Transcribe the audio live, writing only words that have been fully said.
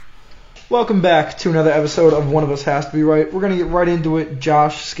Welcome back to another episode of One of Us Has to Be Right. We're going to get right into it.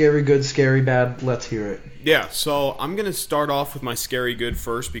 Josh, scary good, scary bad. Let's hear it. Yeah, so I'm going to start off with my scary good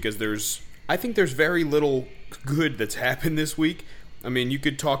first because I think there's very little good that's happened this week. I mean, you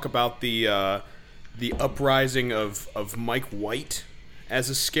could talk about the uprising of Mike White as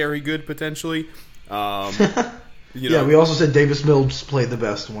a scary good, potentially. Yeah, we also said Davis Mills played the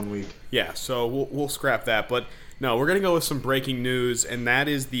best one week. Yeah, so we'll scrap that. But no, we're going to go with some breaking news, and that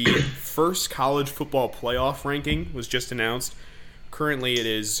is the first college football playoff ranking was just announced. Currently it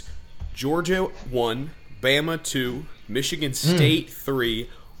is Georgia 1, Bama 2, Michigan State 3,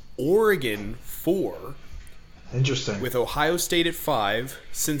 Oregon 4. Interesting. With Ohio State at 5,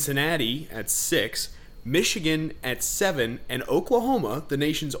 Cincinnati at 6, Michigan at 7, and Oklahoma, the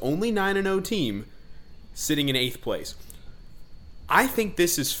nation's only 9-0 team, sitting in 8th place. I think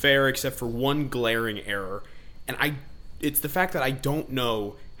this is fair except for one glaring error, and it's the fact that I don't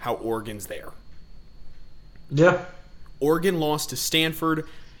know how Oregon's there. Yeah. Oregon lost to Stanford.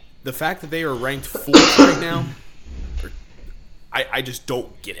 The fact that they are ranked 4th right now, I just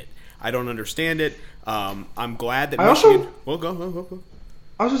don't get it. I don't understand it. I'm glad that Michigan... Well, go.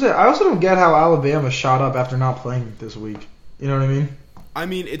 I was going to say, I also don't get how Alabama shot up after not playing this week. You know what I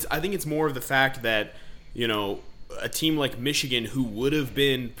mean? I think it's more of the fact that, a team like Michigan, who would have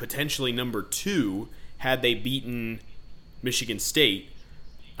been potentially number 2 had they beaten Michigan State,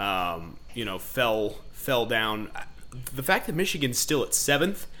 fell down. The fact that Michigan's still at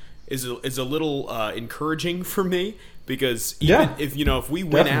 7th is a little encouraging for me because if we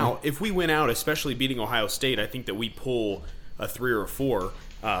win out, especially beating Ohio State, I think that we pull a 3 or a 4.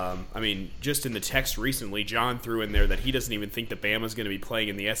 Just in the text recently, John threw in there that he doesn't even think that Bama's going to be playing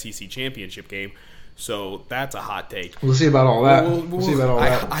in the SEC championship game. So that's a hot take. We'll see about all that. We'll see about all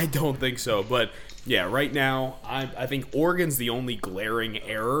that. I don't think so. But, yeah, right now, I think Oregon's the only glaring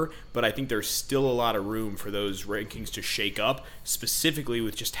error, but I think there's still a lot of room for those rankings to shake up, specifically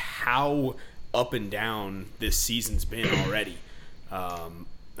with just how up and down this season's been already.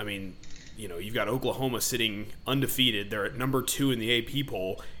 You've got Oklahoma sitting undefeated. They're at number 2 in the AP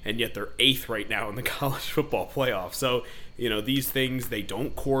poll, and yet they're 8th right now in the college football playoff. So, these things, they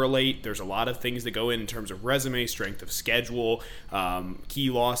don't correlate. There's a lot of things that go in terms of resume, strength of schedule,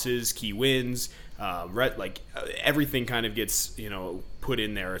 key losses, key wins. Everything kind of gets, put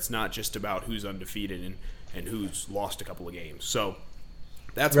in there. It's not just about who's undefeated and who's lost a couple of games. So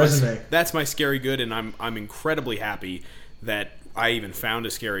that's my scary good, and I'm incredibly happy that I even found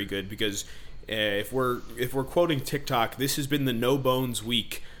a scary good because if we're quoting TikTok, this has been the no bones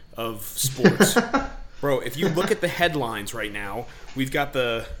week of sports. Bro, if you look at the headlines right now, we've got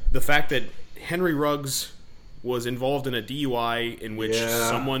the fact that Henry Ruggs was involved in a DUI in which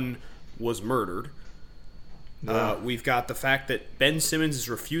someone was murdered. Yeah. We've got the fact that Ben Simmons is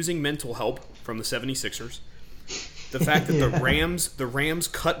refusing mental help from the 76ers. The fact that the Rams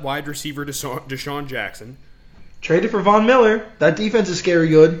cut wide receiver Deshaun Jackson. Traded for Von Miller. That defense is scary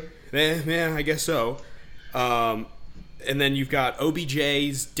good. Yeah, I guess so. And then you've got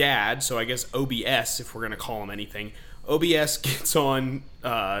OBJ's dad, so I guess OBS, if we're going to call him anything. OBS gets on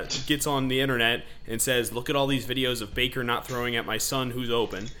the internet and says, "Look at all these videos of Baker not throwing at my son who's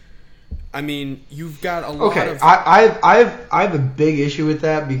open." I mean, you've got a lot of... I have a big issue with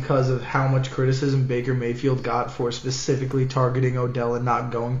that because of how much criticism Baker Mayfield got for specifically targeting Odell and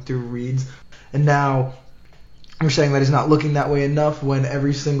not going through reads. And now... we're saying that he's not looking that way enough when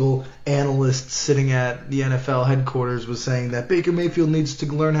every single analyst sitting at the NFL headquarters was saying that Baker Mayfield needs to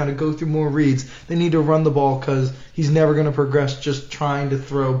learn how to go through more reads. They need to run the ball because he's never going to progress just trying to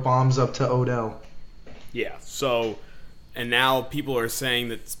throw bombs up to Odell. Yeah, so, and now people are saying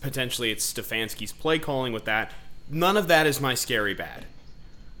that potentially it's Stefanski's play calling with that. None of that is my scary bad.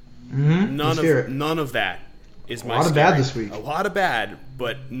 Mm-hmm. None of that is my scary. A lot of bad this week. A lot of bad,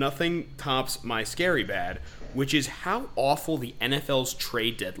 but nothing tops my scary bad, which is how awful the NFL's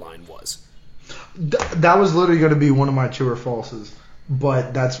trade deadline was. That was literally going to be one of my true or falses,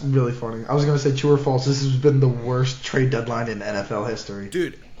 but that's really funny. I was going to say true or false. This has been the worst trade deadline in NFL history.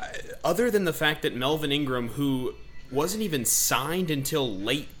 Dude, other than the fact that Melvin Ingram, who wasn't even signed until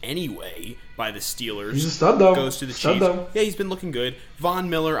late anyway by the Steelers, he's a stud, though. Goes to the Chiefs. Yeah, he's been looking good. Von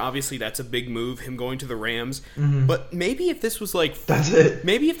Miller, obviously, that's a big move, him going to the Rams. Mm-hmm. But maybe if this was that's it.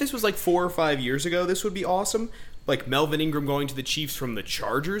 Maybe if this was 4 or 5 years ago, this would be awesome. Like Melvin Ingram going to the Chiefs from the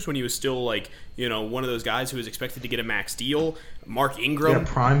Chargers when he was still one of those guys who was expected to get a max deal. Mark Ingram,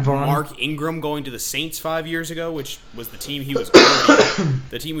 prime Von. Mark Ingram going to the Saints 5 years ago, which was the team he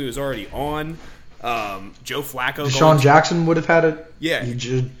was already on. Joe Flacco. Deshaun Jackson would have had a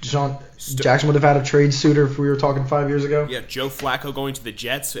Jackson would have had a trade suitor if we were talking 5 years ago. Yeah, Joe Flacco going to the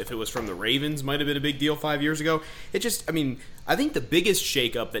Jets, if it was from the Ravens, might have been a big deal 5 years ago. It just, I mean, I think the biggest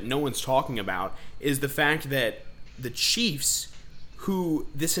shakeup that no one's talking about is the fact that the Chiefs, who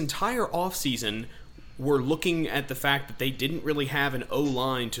this entire offseason were looking at the fact that they didn't really have an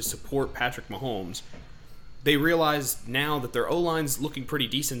O-line to support Patrick Mahomes, they realize now that their O-line's looking pretty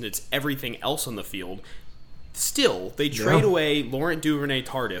decent. It's everything else on the field. Still, they trade away Laurent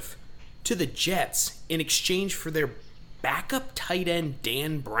Duvernay-Tardif to the Jets in exchange for their backup tight end,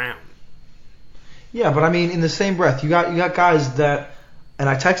 Dan Brown. Yeah, but I mean, in the same breath, you got guys that, and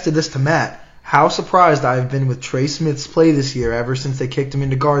I texted this to Matt, how surprised I've been with Trey Smith's play this year ever since they kicked him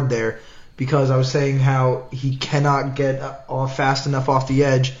into guard there, because I was saying how he cannot get off fast enough off the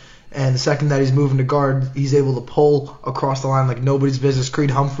edge, and the second that he's moving to guard, he's able to pull across the line like nobody's business. Creed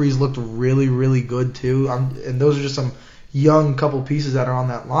Humphreys looked really, really good too, and those are just some young couple pieces that are on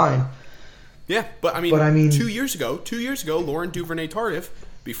that line. Yeah, but I mean 2 years ago, Laurent Duvernay-Tardif,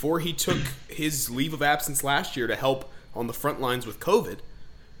 before he took his leave of absence last year to help on the front lines with COVID,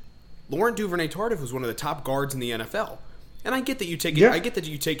 Laurent Duvernay-Tardif was one of the top guards in the NFL. And I get that you take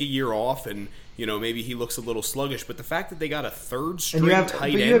a year off, and maybe he looks a little sluggish. But the fact that they got a third string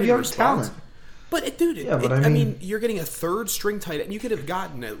tight end in response, but dude, I mean, you're getting a third string tight end. You could have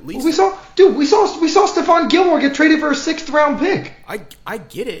gotten at least. We saw Stephon Gilmore get traded for a 6th round pick. I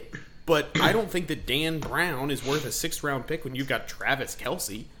get it, but I don't think that Dan Brown is worth a 6th round pick when you've got Travis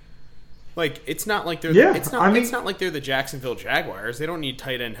Kelce. Like, it's not like they're it's not like they're the Jacksonville Jaguars. They don't need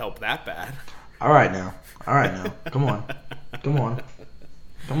tight end help that bad. All right now. Come on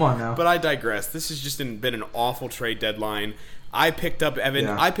now. But I digress. This has just been an awful trade deadline. I picked up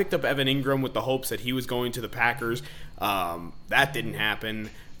Evan Ingram with the hopes that he was going to the Packers. That didn't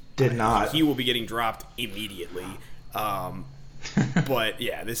happen. Did not. He will be getting dropped immediately. But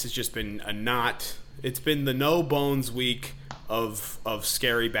yeah, this has just been it's been the no bones week of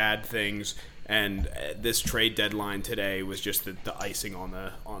scary bad things, and this trade deadline today was just the icing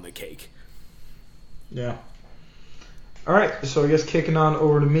on the cake. Yeah. All right, so I guess kicking on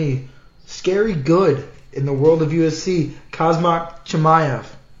over to me. Scary good in the world of USC, Kazmat Chimaev.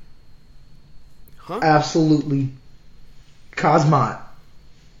 Huh? Absolutely. Kazmat.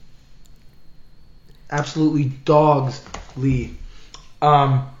 Absolutely dogs Lee.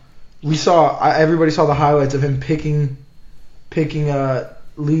 Everybody saw the highlights of him picking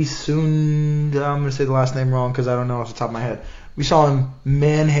Lee Soon. I'm going to say the last name wrong because I don't know off the top of my head. We saw him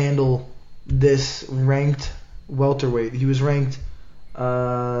manhandle this ranked welterweight. He was ranked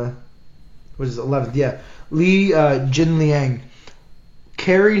 11th? Yeah. Lee Jinliang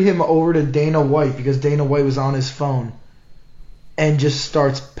carried him over to Dana White because Dana White was on his phone and just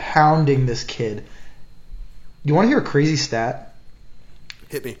starts pounding this kid. You want to hear a crazy stat?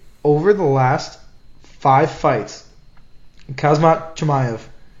 Hit me. Over the last 5 fights, Kazmat Chimaev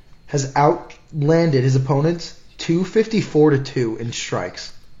has outlanded his opponents 254-2 in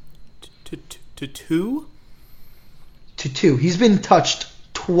strikes. To 2? To 2. He's been touched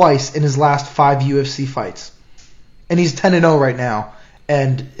twice in his last 5 UFC fights. And he's 10-0 right now.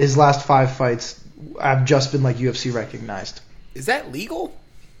 And his last 5 fights have just been UFC recognized. Is that legal?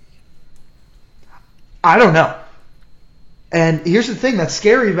 I don't know. And here's the thing that's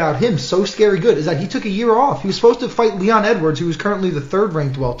scary about him, so scary good, is that he took a year off. He was supposed to fight Leon Edwards, who was currently the 3rd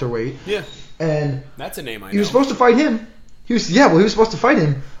ranked welterweight. Yeah. And that's a name I know. He was supposed to fight him. He was supposed to fight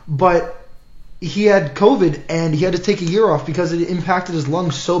him, but he had COVID and he had to take a year off because it impacted his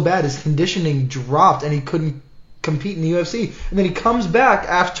lungs so bad. His conditioning dropped and he couldn't compete in the UFC. And then he comes back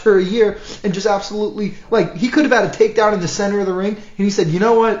after a year and just absolutely, he could have had a takedown in the center of the ring. And he said, you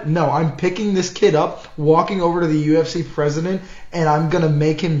know what? No, I'm picking this kid up, walking over to the UFC president, and I'm going to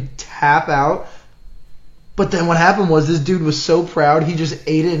make him tap out. But then what happened was this dude was so proud, he just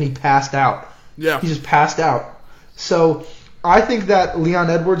ate it and he passed out. Yeah. He just passed out. So I think that Leon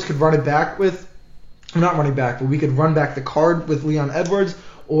Edwards could run it back with, not running back, but we could run back the card with Leon Edwards,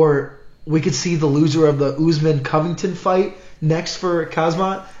 or we could see the loser of the Usman-Covington fight next for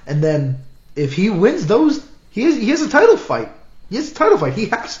Kazmat, and then if he wins those, he has a title fight. He has a title fight. He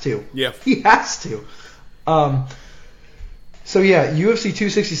has to. Yeah. He has to. So yeah, UFC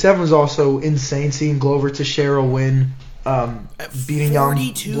 267 was also insane. Seeing Glover Teixeira win, beating Jan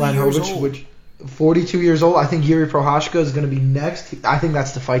Blachowicz, which 42 years old. I think Yuri Prochazka is going to be next. I think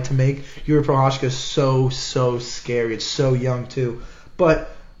that's the fight to make. Yuri Prochazka is so scary. It's so young too. But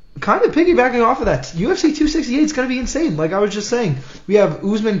kind of piggybacking off of that, UFC 268 is going to be insane. Like I was just saying, we have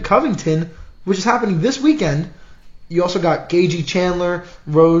Usman Covington, which is happening this weekend. You also got Gagey Chandler,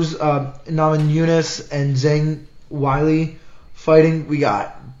 Rose Namajunas, and Zhang Wiley fighting. We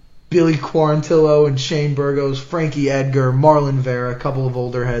got Billy Quarantillo and Shane Burgos, Frankie Edgar, Marlon Vera, a couple of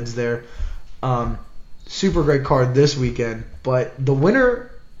older heads there. Super great card this weekend. But the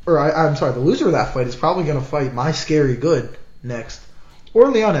winner, the loser of that fight is probably going to fight My Scary Good next, or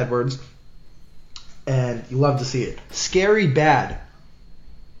Leon Edwards. And you love to see it. Scary Bad.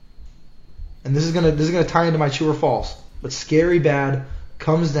 And this is gonna tie into my true or false. But Scary Bad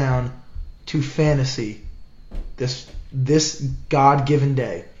comes down to fantasy this God-given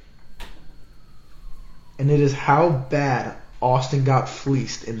day. And it is how bad Austin got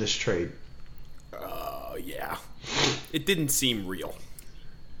fleeced in this trade. Yeah. It didn't seem real.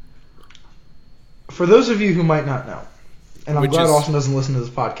 For those of you who might not know, and I'm glad Austin doesn't listen to this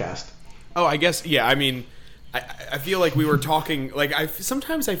podcast. Oh, I guess, yeah, I mean, I feel like we were talking, like,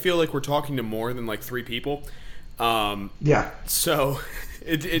 sometimes I feel like we're talking to more than, like, 3 people. Yeah. So,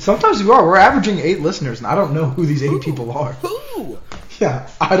 sometimes we are. We're averaging 8 listeners, and I don't know who these 8 people are. Who? Yeah,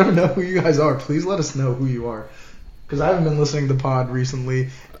 I don't know who you guys are. Please let us know who you are. Because I haven't been listening to the pod recently,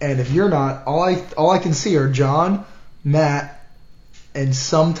 and if you're not, all I can see are John, Matt, and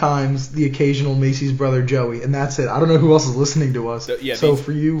sometimes the occasional Macy's brother Joey, and that's it. I don't know who else is listening to us. So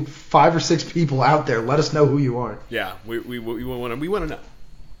for you 5 or 6 people out there, let us know who you are. Yeah, we want to know.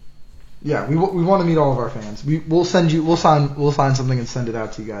 Yeah, we want to meet all of our fans. We'll sign something and send it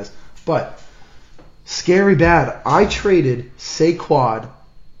out to you guys. But Scary Bad, I traded Saquon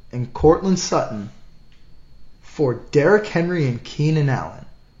and Cortland Sutton for Derrick Henry and Keenan Allen.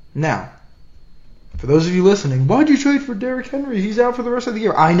 Now, for those of you listening, why'd you trade for Derrick Henry? He's out for the rest of the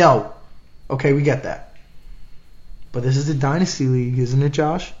year. I know. Okay, we get that. But this is a dynasty league, isn't it,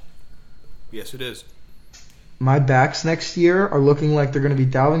 Josh? Yes, it is. My backs next year are looking like they're going to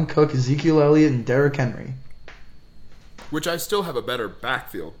be Dalvin Cook, Ezekiel Elliott, and Derrick Henry. Which I still have a better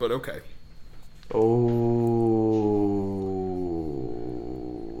backfield, but okay. Oh,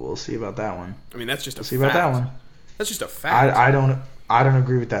 we'll see about that one. I mean, that's just a fact. See about that one. That's just a fact. I don't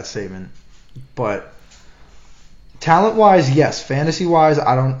agree with that statement. But talent-wise, yes. Fantasy-wise,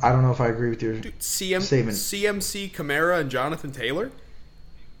 I don't know if I agree with your statement. CMC, Kamara, and Jonathan Taylor?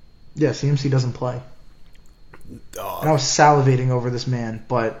 Yeah, CMC doesn't play. And I was salivating over this man,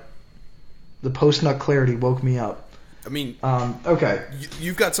 but the post-nut clarity woke me up. I mean, okay.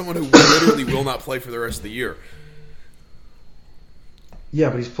 You've got someone who literally will not play for the rest of the year. Yeah,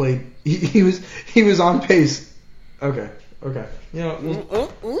 but he's played. He was on pace. Okay. You know,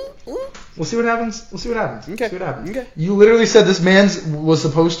 we'll see what happens. Okay. See what happens. Okay. You literally said this man was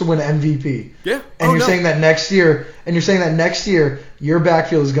supposed to win MVP. Yeah. And you're saying that next year, your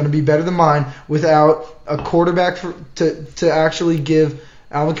backfield is going to be better than mine without a quarterback to actually give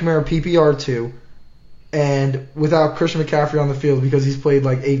Alvin Kamara PPR to, and without Christian McCaffrey on the field because he's played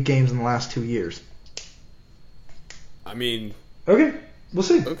like 8 games in the last 2 years. I mean. Okay. We'll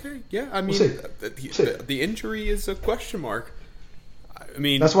see. Okay, yeah. I mean, the injury is a question mark. I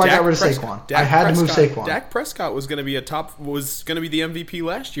mean, that's why I got rid of Saquon. I had to move Saquon. Dak Prescott was going to be the MVP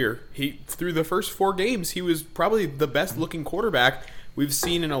last year. Through the first 4 games, he was probably the best looking quarterback we've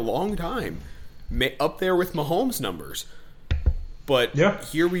seen in a long time, up there with Mahomes' numbers. But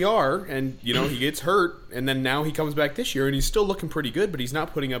here we are, and he gets hurt, and then now he comes back this year, and he's still looking pretty good, but he's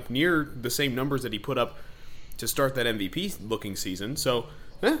not putting up near the same numbers that he put up to start that MVP-looking season. So,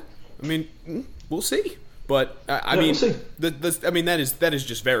 I mean, we'll see. But I mean, we'll see. That is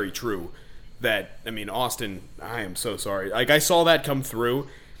just very true. That, I mean, Austin, I am so sorry. Like, I saw that come through,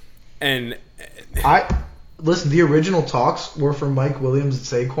 and listen. The original talks were for Mike Williams and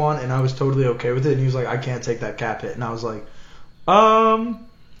Saquon, and I was totally okay with it. And he was like, "I can't take that cap hit," and I was like,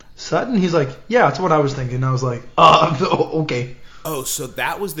 Sutton. He's like, "Yeah, that's what I was thinking." And I was like, okay." Oh, so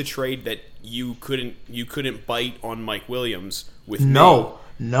that was the trade that you couldn't bite on Mike Williams with me.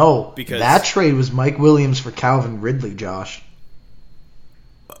 No, because that trade was Mike Williams for Calvin Ridley, Josh.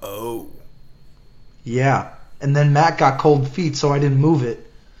 Oh. Yeah, and then Matt got cold feet, so I didn't move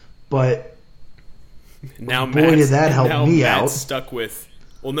it. But now boy, did that help me out. Stuck with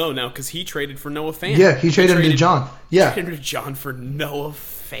because he traded for Noah Fant. Yeah, he traded him to John. Yeah, traded to John for Noah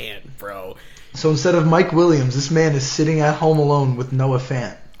Fant, bro. So instead of Mike Williams, this man is sitting at home alone with Noah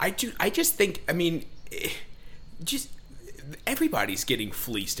Fant. I just think, I mean, just everybody's getting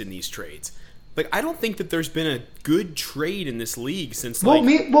fleeced in these trades. Like, I don't think that there's been a good trade in this league since.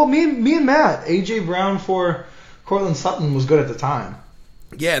 Me and Matt, AJ Brown for Cortland Sutton was good at the time.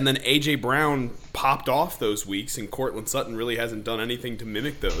 Yeah, and then AJ Brown popped off those weeks, and Cortland Sutton really hasn't done anything to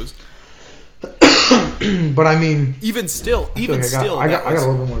mimic those. But I mean, even still, I got a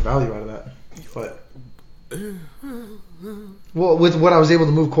little bit more value out of that. But Well, with what I was able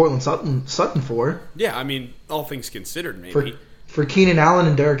to move Cortland Sutton for. Yeah, I mean, all things considered, maybe. For Keenan Allen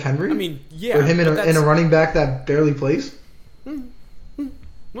and Derrick Henry? I mean, yeah. For him in a running back that barely plays?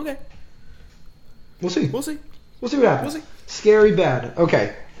 Okay. We'll see. We'll see. We'll see what happens. We'll see. Scary bad.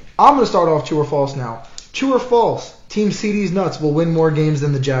 Okay. I'm going to start off true or false now. True or false? Team CD's nuts will win more games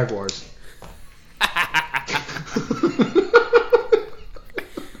than the Jaguars.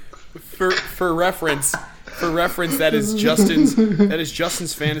 For reference, that is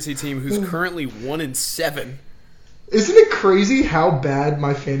Justin's fantasy team, who's currently 1-7. Isn't it crazy how bad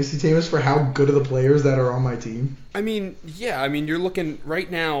my fantasy team is for how good of the players that are on my team? I mean, yeah. I mean, you're looking right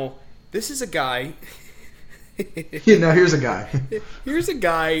now. This is a guy. Yeah, now here's a guy. Here's a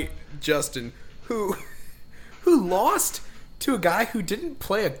guy, Justin, who lost to a guy who didn't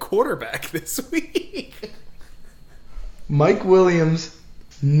play a quarterback this week. Mike Williams,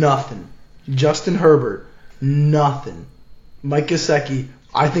 nothing. Justin Herbert, nothing. Mike Gesicki,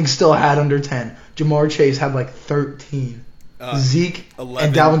 I think still had under 10. Jamar Chase had like 13. Zeke 11.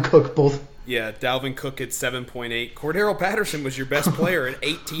 And Dalvin Cook both. Yeah, Dalvin Cook at 7.8. Cordero Patterson was your best player at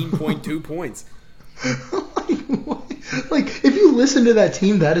 18.2 points. Like, if you listen to that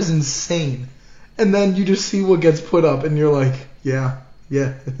team, that is insane. And then you just see what gets put up, and you're like, yeah,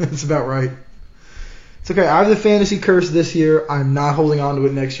 that's about right. It's okay. I have the fantasy curse this year. I'm not holding on to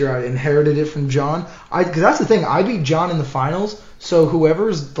it next year. I inherited it from John. Because that's the thing. I beat John in the finals, so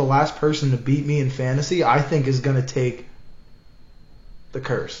whoever's the last person to beat me in fantasy, I think is going to take the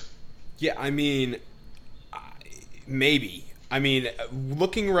curse. Yeah, I mean, maybe. I mean,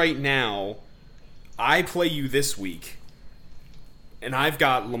 looking right now, I play you this week, and I've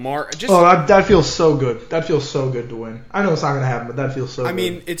got Lamar. That feels so good. That feels so good to win. I know it's not going to happen, but that feels so good. I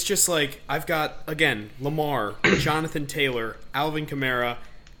mean, it's just like I've got, again, Lamar, Jonathan Taylor, Alvin Kamara,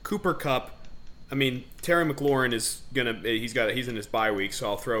 Cooper Kupp. I mean, Terry McLaurin is he's in his bye week, so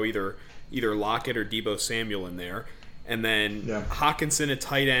I'll throw either Lockett or Deebo Samuel in there, and then Hawkinson at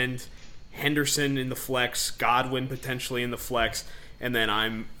tight end, Henderson in the flex, Godwin potentially in the flex. And then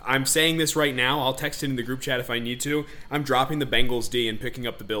I'm saying this right now. I'll text it in the group chat if I need to. I'm dropping the Bengals D and picking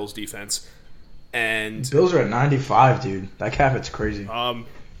up the Bills defense. And Bills are at 95, dude. That cap it's crazy. The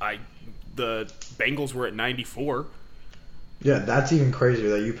Bengals were at 94. Yeah, that's even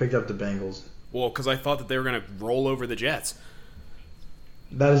crazier that you picked up the Bengals. Well, because I thought that they were going to roll over the Jets.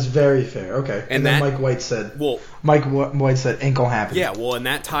 That is very fair. Okay. And then Mike White said, ain't gonna happen. Yeah, well, and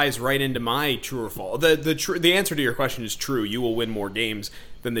that ties right into my true or false. The answer to your question is true. You will win more games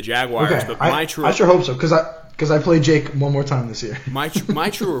than the Jaguars. Okay. But I sure hope so, because I play Jake one more time this year. My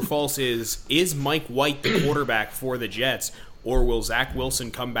true or false is Mike White the quarterback for the Jets, or will Zach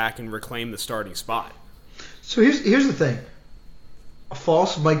Wilson come back and reclaim the starting spot? So here's the thing.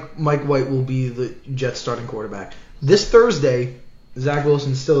 False, Mike White will be the Jets starting quarterback. This Thursday, Zach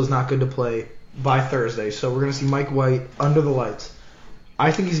Wilson still is not good to play by Thursday, so we're going to see Mike White under the lights.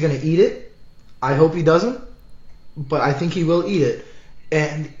 I think he's going to eat it. I hope he doesn't, but I think he will eat it.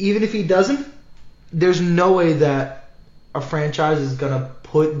 And even if he doesn't, there's no way that a franchise is going to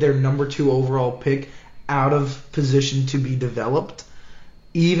put their number 2 overall pick out of position to be developed,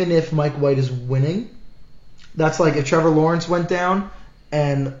 even if Mike White is winning. That's like if Trevor Lawrence went down,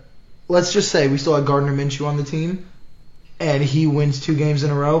 and let's just say we still had Gardner Minshew on the team, and he wins 2 games in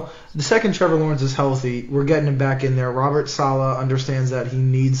a row. The second Trevor Lawrence is healthy, we're getting him back in there. Robert Saleh understands that he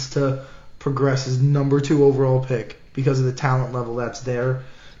needs to progress his number 2 overall pick because of the talent level that's there.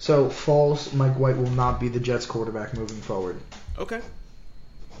 So, false, Mike White will not be the Jets quarterback moving forward. Okay.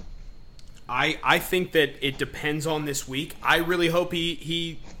 I think that it depends on this week. I really hope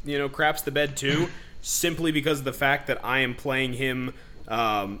he craps the bed too, simply because of the fact that I am playing him.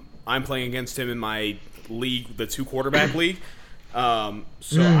 I'm playing against him in my league, the 2 quarterback league.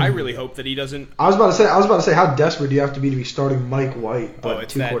 I really hope that he doesn't. I was about to say, how desperate do you have to be starting Mike White? But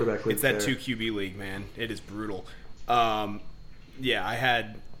it's 2 quarterback league. It's that 2 QB league, man. It is brutal. It's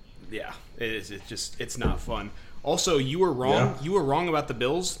not fun. Also, you were wrong. Yeah. You were wrong about the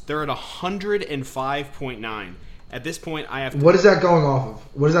Bills. They're at 105.9. At this point, I have to... What is that going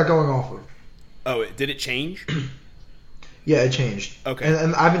off of? Oh, did it change? Yeah, it changed. Okay.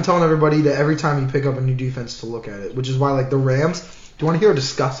 And I've been telling everybody that every time you pick up a new defense to look at it, which is why, like, the Rams... Do you want to hear how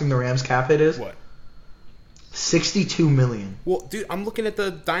disgusting the Rams cap hit is? What? $62 million. Well, dude, I'm looking at the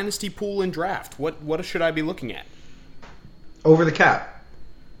dynasty pool and draft. What should I be looking at? Over the cap.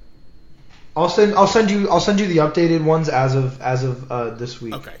 I'll send you the updated ones as of this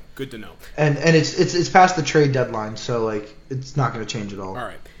week. Okay, good to know. And it's past the trade deadline, so like it's not going to change at all. All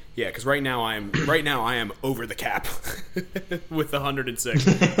right. Yeah, because right now I am over the cap with 106.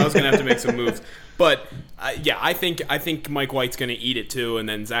 I was gonna have to make some moves, but I think Mike White's gonna eat it too, and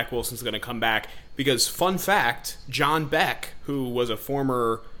then Zach Wilson's gonna come back. Because fun fact, John Beck, who was a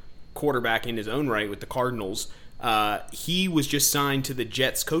former quarterback in his own right with the Cardinals, he was just signed to the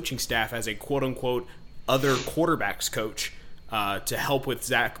Jets coaching staff as a quote unquote other quarterbacks coach to help with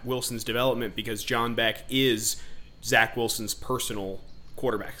Zach Wilson's development, because John Beck is Zach Wilson's personal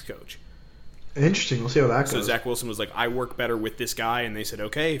quarterbacks coach. Interesting. We'll see how that goes. So Zach Wilson was like, I work better with this guy, and they said,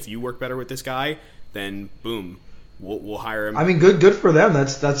 okay, if you work better with this guy, then boom, we'll hire him. I mean, good for them.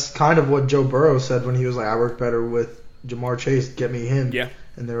 That's kind of what Joe Burrow said when he was like, I work better with Jamar Chase, get me him. Yeah.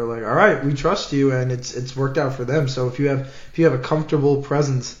 And they were like, all right, we trust you, and it's worked out for them. So if you have a comfortable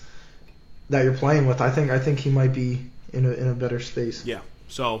presence that you're playing with, I think he might be in a better space. Yeah.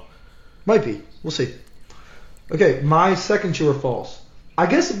 So might be. We'll see. Okay, my second true or false. I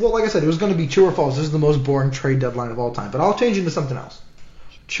guess, well, like I said, it was going to be true or false. This is the most boring trade deadline of all time, but I'll change it into something else.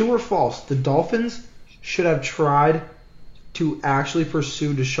 True or false? The Dolphins should have tried to actually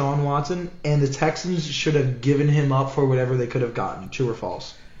pursue Deshaun Watson, and the Texans should have given him up for whatever they could have gotten. True or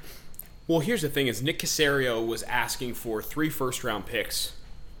false? Well, here's the thing: is Nick Caserio was asking for 3 first-round picks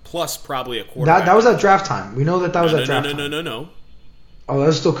plus probably a quarterback. That was at draft time. We know that was at draft time. No. Oh,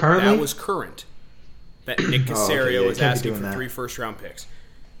 that's still currently? That was current. That Nick Caserio was asking for 3 first-round picks.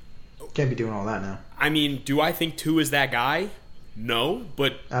 Can't be doing all that now. I mean, do I think 2 is that guy? No,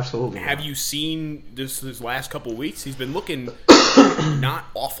 but absolutely. Have you seen this last couple weeks? He's been looking not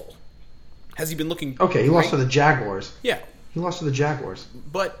awful. Has he been looking? Okay, he lost to the Jaguars. Yeah, he lost to the Jaguars.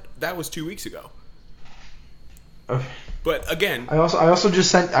 But that was 2 weeks ago. Okay. But again, I also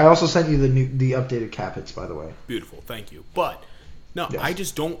sent you the updated cap hits, by the way. Beautiful, thank you. But no,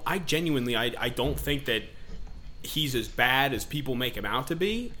 yes. I genuinely don't think that he's as bad as people make him out to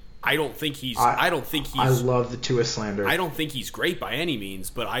be. I love the Tua slander. I don't think he's great by any means,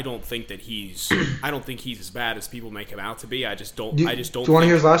 but I don't think he's as bad as people make him out to be. I just don't. Do you want to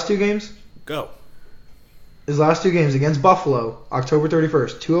hear his last 2 games? Go. His last 2 games against Buffalo, October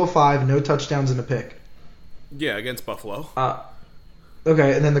 31st, 205, no touchdowns and a pick. Yeah, against Buffalo.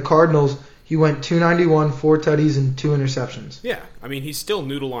 Okay, and then the Cardinals, he went 291, 4 tutties, and 2 interceptions. Yeah, I mean, he's still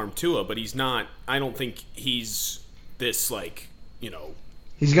noodle arm Tua, but he's not. I don't think he's this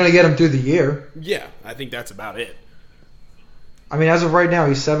He's going to get him through the year. Yeah, I think that's about it. I mean, as of right now,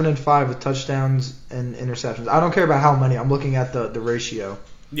 he's 7-5 with touchdowns and interceptions. I don't care about how many. I'm looking at the ratio.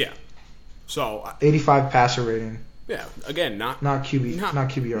 Yeah. So 85 passer rating. Yeah. Again, not QB, not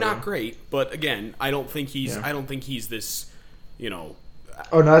QBR. Not great, but again, I don't think he's this.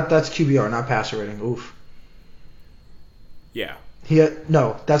 Oh no, that's QBR, not passer rating. Oof. Yeah.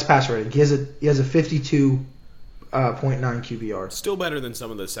 That's passer rating. He has a 52. 0.9 QBR. Still better than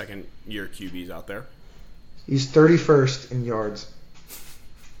some of the second-year QBs out there. He's 31st in yards,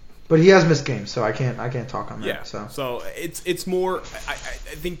 but he has missed games, so I can't talk on that. Yeah. So it's more. I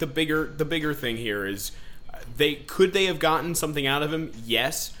think the bigger thing here is could they have gotten something out of him?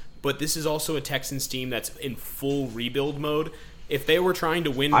 Yes, but this is also a Texans team that's in full rebuild mode. If they were trying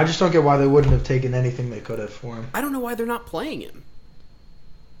to win, I just don't get why they wouldn't have taken anything they could have for him. I don't know why they're not playing him.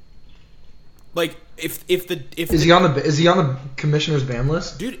 Like is he on the commissioner's ban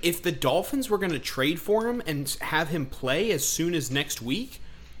list? Dude, if the Dolphins were going to trade for him and have him play as soon as next week,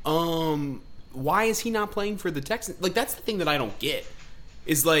 why is he not playing for the Texans? Like, that's the thing that I don't get.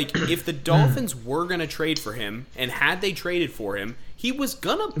 Is like, if the Dolphins were going to trade for him and had they traded for him, he was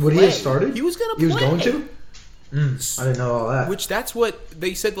going to play. Would he have started? He was going to play. He was going to? I didn't know all that. Which that's what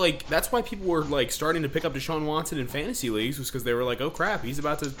they said. Like, that's why people were like starting to pick up Deshaun Watson in fantasy leagues, was because they were like, "Oh crap, he's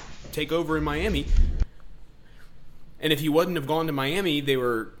about to take over in Miami." And if he wouldn't have gone to Miami, they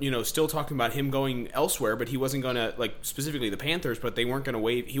were still talking about him going elsewhere. But he wasn't going to, like, specifically the Panthers. But they weren't going to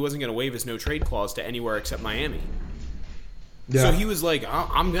waive. He wasn't going to waive his no trade clause to anywhere except Miami. Yeah. So he was like,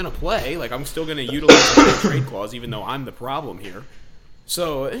 "I'm going to play. Like, I'm still going to utilize the no trade clause, even though I'm the problem here."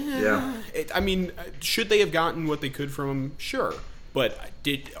 So, should they have gotten what they could from him? Sure. But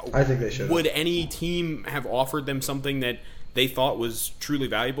I think they should. Would any team have offered them something that they thought was truly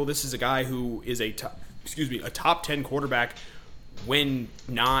valuable? This is a guy who is a top 10 quarterback when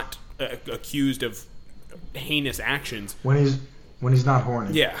not accused of heinous actions. When he's not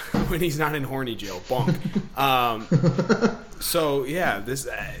horny. Yeah, when he's not in horny jail. Bonk. So yeah, this.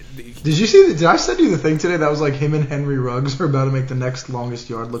 Did you see? Did I send you the thing today that was like him and Henry Ruggs are about to make the next longest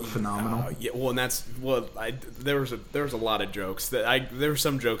yard look phenomenal? Yeah, well, and that's there was a lot of jokes there were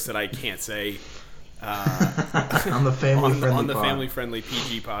some jokes that I can't say on the family friendly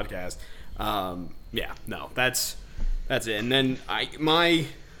PG podcast. Yeah, no, that's it. And then my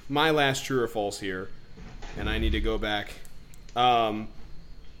my last true or false here, and I need to go back. And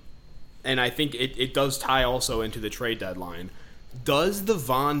I think it does tie also into the trade deadline. Does the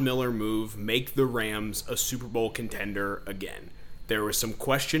Von Miller move make the Rams a Super Bowl contender again? There were some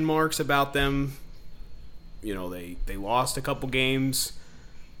question marks about them. You know, they lost a couple games.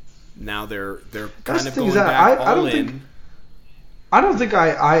 Now they're kind of going back all in. I don't think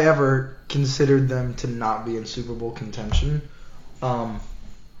I ever considered them to not be in Super Bowl contention.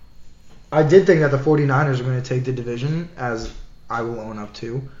 I did think that the 49ers were going to take the division, as I will own up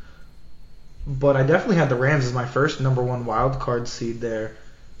to. But I definitely had the Rams as my first number one wild card seed there.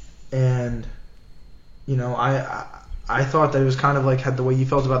 And, you know, I thought that it was kind of like had the way you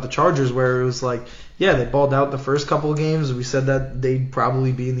felt about the Chargers, where it was like, yeah, they balled out the first couple of games. We said that they'd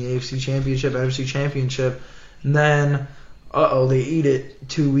probably be in the AFC Championship, NFC Championship. And then, they eat it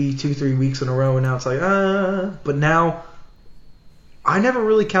 3 weeks in a row, and now it's like, But now, I never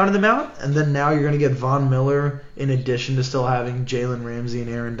really counted them out. And then now you're going to get Von Miller in addition to still having Jalen Ramsey and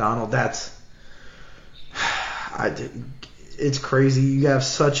Aaron Donald. It's crazy. You have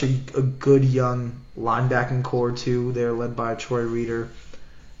such a good young linebacking core, too. They're led by Troy Reader,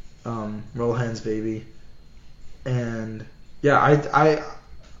 roll hands, baby. And, yeah,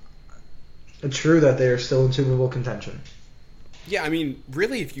 it's true that they are still in Super Bowl contention. Yeah, I mean,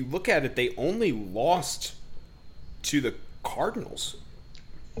 really, if you look at it, they only lost to the Cardinals.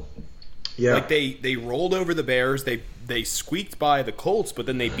 Yeah. Like, they rolled over the Bears. They squeaked by the Colts, but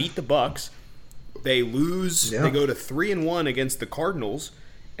then they beat the Bucks. They lose. Yeah. They go to 3-1 against the Cardinals,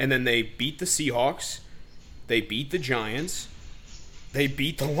 and then they beat the Seahawks. They beat the Giants. They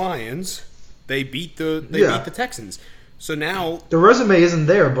beat the Lions. They beat the Texans. So now the resume isn't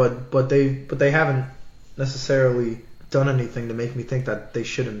there, but they haven't necessarily done anything to make me think that they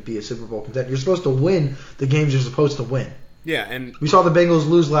shouldn't be a Super Bowl contender. You're supposed to win the games you're supposed to win. Yeah, and we saw the Bengals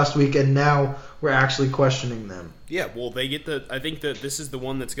lose last week, and now we're actually questioning them. Yeah, well, they get I think that this is the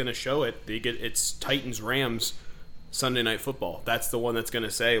one that's going to show it. It's Titans-Rams Sunday Night Football. That's the one that's going to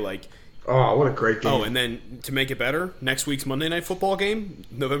say, like... Oh, what a great game. Oh, and then to make it better, next week's Monday Night Football game,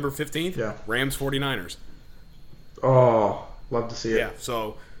 November 15th, Rams 49ers. Oh, love to see it. Yeah,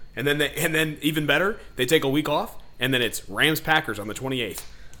 so... And then even better, they take a week off, and then it's Rams-Packers on the 28th.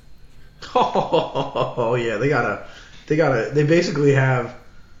 Oh, yeah, they basically have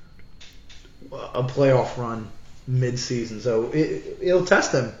a playoff run mid-season, so it'll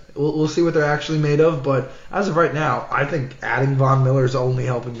test them. We'll see what they're actually made of, but as of right now, I think adding Von Miller is only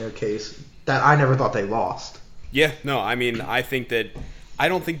helping their case. That I never thought they lost. Yeah, no, I mean, I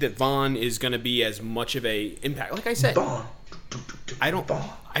don't think that Von is going to be as much of a impact. Like I said, I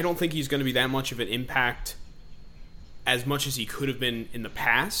don't think he's going to be that much of an impact as much as he could have been in the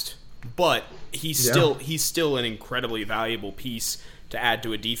past. But he's still an incredibly valuable piece to add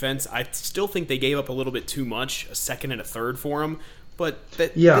to a defense. I still think they gave up a little bit too much, a second and a third for him. But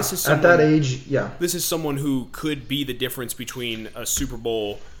this is someone, at that age, this is someone who could be the difference between a Super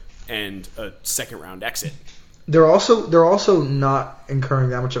Bowl and a second round exit. They're also not incurring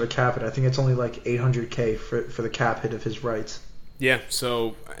that much of a cap hit. I think it's only like $800K for the cap hit of his rights. Yeah,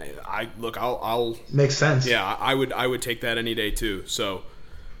 so I'll makes sense. Yeah, I would take that any day too. So.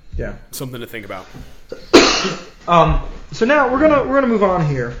 Yeah, something to think about. So now we're gonna move on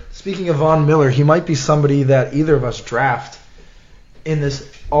here. Speaking of Von Miller, he might be somebody that either of us draft in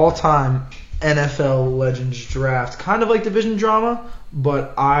this all-time NFL Legends draft. Kind of like division drama,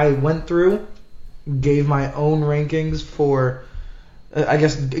 but I went through, gave my own rankings for,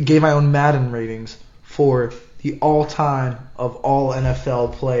 gave my own Madden ratings for the all-time of all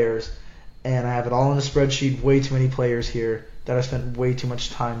NFL players, and I have it all in a spreadsheet. Way too many players here that I spent way too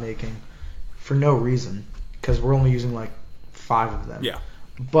much time making for no reason, because we're only using like 5 of them. Yeah.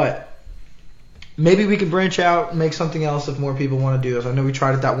 But maybe we can branch out and make something else if more people want to do this. I know we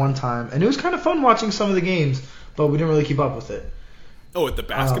tried it that one time, and it was kind of fun watching some of the games, but we didn't really keep up with it. Oh, at the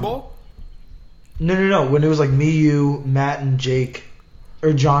basketball? No. When it was like me, you, Matt, and Jake,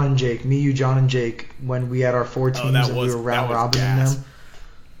 or John and Jake. Me, you, John, and Jake, when we had our 4 teams and we were round-robining them.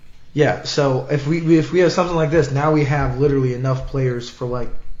 Yeah, so if we have something like this, now we have literally enough players for like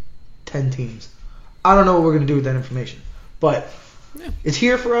 10 teams. I don't know what we're going to do with that information, but it's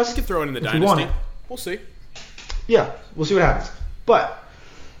here for us. You can throw it in the dynasty. We'll see. Yeah, we'll see what happens. But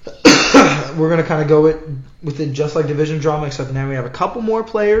we're going to kind of go with it just like division drama, except now we have a couple more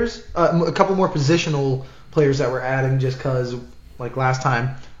players, a couple more positional players that we're adding just because, like last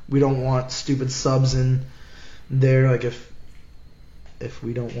time, we don't want stupid subs in there. Like if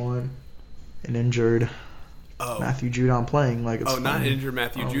we don't want an injured Matthew Judon playing, like it's not an injured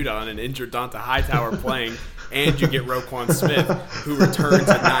Matthew Judon, an injured Donta Hightower playing. and you get Roquan Smith, who returns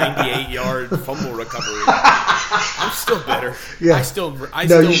a 98-yard fumble recovery. I'm still bitter. Yeah. I still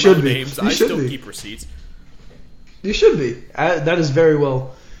you should know be. names. You I should still be. keep receipts. You should be. That is very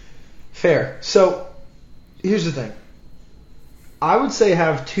well fair. So, here's the thing. I would say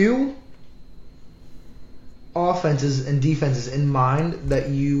have two offenses and defenses in mind that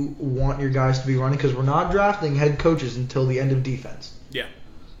you want your guys to be running, because we're not drafting head coaches until the end of defense. Yeah.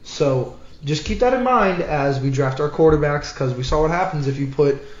 So just keep that in mind as we draft our quarterbacks, because we saw what happens if you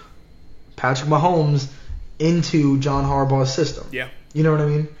put Patrick Mahomes into John Harbaugh's system. Yeah. You know what I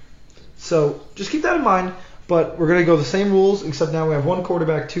mean? So just keep that in mind. But we're going to go the same rules, except now we have one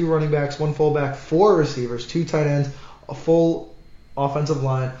quarterback, two running backs, one fullback, four receivers, two tight ends, a full offensive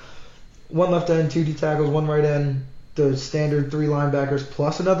line, one left end, two D tackles, one right end, the standard three linebackers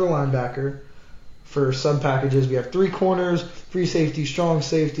plus another linebacker. For sub packages, we have three corners, free safety, strong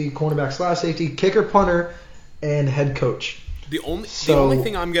safety, cornerback / safety, kicker, punter, and head coach. The only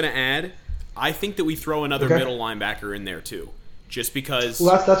thing I'm going to add, I think that we throw another middle linebacker in there too. Just because.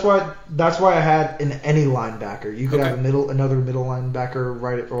 Well, that's why I had in any linebacker. You could have another middle linebacker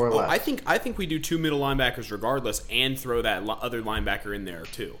right or left. I think we do two middle linebackers regardless, and throw that other linebacker in there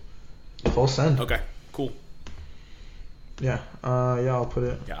too. Full send. Okay, cool. Yeah, I'll put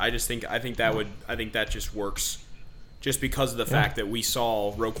it. Yeah, I think that just works, just because of the fact that we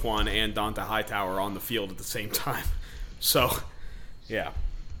saw Roquan and Donta Hightower on the field at the same time. So, yeah,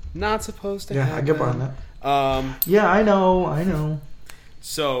 not supposed to happen. Yeah, I get behind that. Yeah, I know.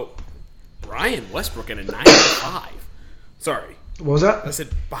 So, Brian Westbrook at a 95. Sorry. What was that? I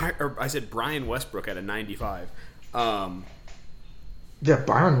said Brian Westbrook at a 95. Yeah,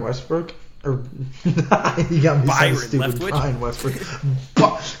 Byron Westbrook. Or you got me saying stupid. Leftwich? Brian Westbrook.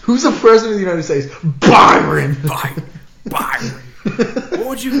 Who's the president of the United States? Byron. Byron. What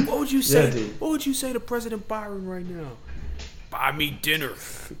would you say? Yeah, dude. What would you say to President Byron right now? Buy me dinner.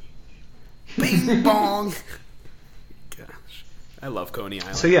 Bing bong. Gosh, I love Coney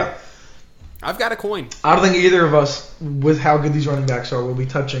Island. So yeah, I've got a coin. I don't think either of us, with how good these running backs are, will be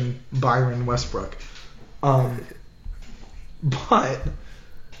touching Byron Westbrook. But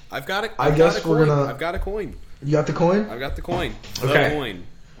I've got a coin. You got the coin? I've got the coin. Okay. The coin.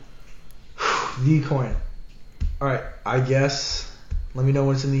 The coin. All right. I guess. Let me know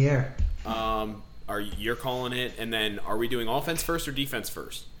when it's in the air. You're calling it, and then are we doing offense first or defense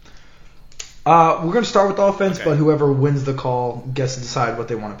first? We're going to start with offense, Okay. but whoever wins the call gets to decide what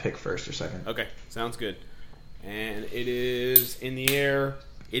they want to pick first or second. Okay, sounds good. And it is in the air.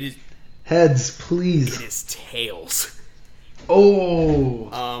 It is heads, please. It is tails. Oh,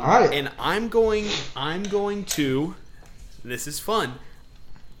 all right. And I'm going to. This is fun.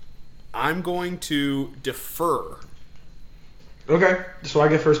 I'm going to defer. Okay, so I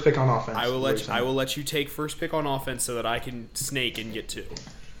get first pick on offense. I will let you take first pick on offense so that I can snake and get two.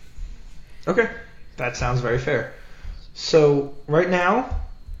 Okay, that sounds very fair. So right now,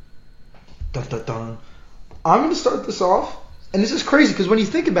 I'm going to start this off, and this is crazy because when you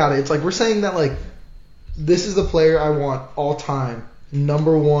think about it, it's like we're saying that like this is the player I want all time.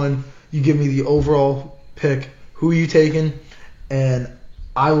 Number one, you give me the overall pick. Who are you taking? And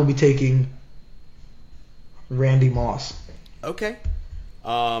I will be taking Randy Moss. Okay.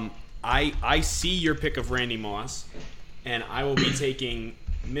 I see your pick of Randy Moss, and I will be taking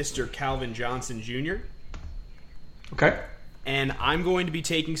Mr. Calvin Johnson Jr. Okay. And I'm going to be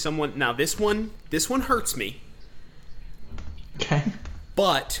taking someone. Now this one hurts me. Okay.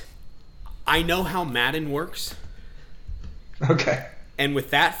 But I know how Madden works. Okay. And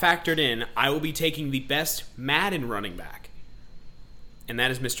with that factored in, I will be taking the best Madden running back. And that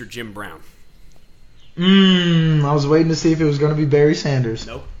is Mr. Jim Brown. I was waiting to see if it was going to be Barry Sanders.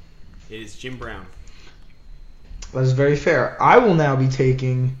 Nope. It is Jim Brown. That is very fair. I will now be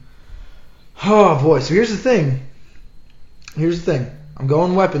taking... Oh, boy. So here's the thing. I'm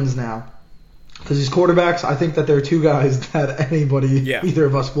going weapons now. Because these quarterbacks, I think that there are two guys that either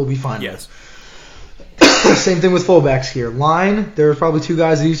of us will be fine with. Same thing with fullbacks here. Line, there are probably two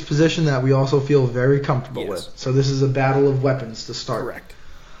guys at each position that we also feel very comfortable with. So this is a battle of weapons to start. Correct.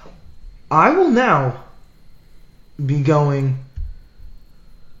 I will now be going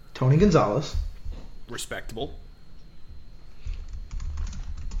Tony Gonzalez. Respectable.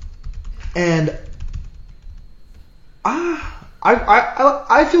 And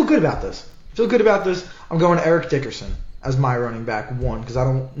I feel good about this. I'm going Eric Dickerson as my running back one because I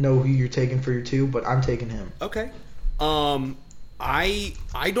don't know who you're taking for your two, but I'm taking him. Okay. I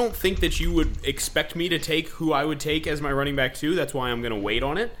don't think that you would expect me to take who I would take as my running back two. That's why I'm going to wait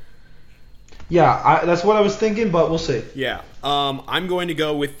on it. Yeah, that's what I was thinking, but we'll see. Yeah. I'm going to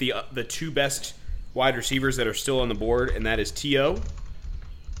go with the two best wide receivers that are still on the board, and that is T.O.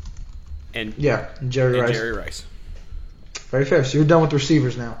 and Jerry Rice. Jerry Rice. Very fair. So you're done with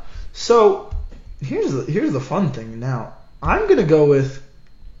receivers now. So here's the fun thing now. I'm going to go with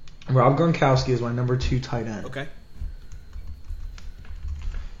Rob Gronkowski as my number 2 tight end. Okay.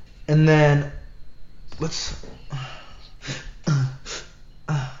 And then let's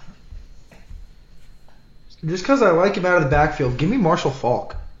just because I like him out of the backfield, give me Marshall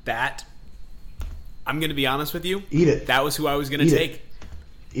Faulk. I'm going to be honest with you. Eat it. That was who I was going to take.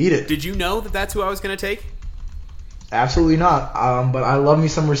 Eat it. Did you know that that's who I was going to take? Absolutely not. But I love me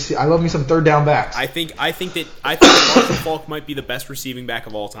some third down backs. I think that Marshall Faulk might be the best receiving back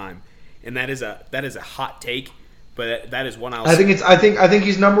of all time, and that is a hot take, but that is one I'll. I think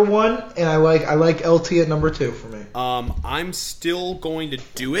he's number 1, and I like LT at number 2 for me. I'm still going to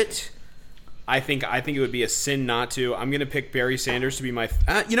do it. I think it would be a sin not to. I'm going to pick Barry Sanders to be my.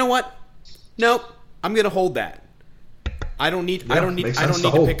 You know what? Nope. I'm going to hold that. I don't need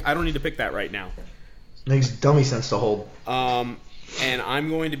to pick that right now. Makes dummy sense to hold. And I'm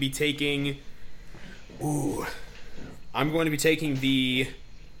going to be taking. I'm going to be taking the.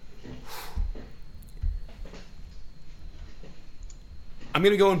 I'm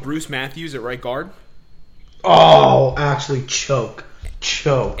going to go in Bruce Matthews at right guard. Oh, actually, choke.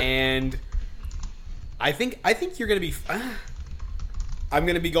 And I think you're going to be. I'm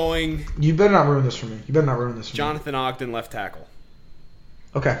going to be going. You better not ruin this for me. Jonathan Ogden, left tackle.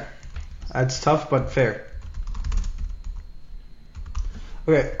 Okay. That's tough, but fair.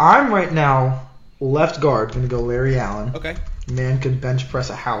 Okay, I'm right now left guard. Going to go Larry Allen. Okay. Man could bench press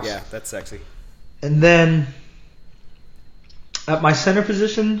a house. Yeah, that's sexy. And then at my center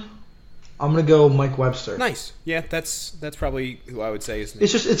position, I'm going to go Mike Webster. Nice. Yeah, that's probably who I would say is.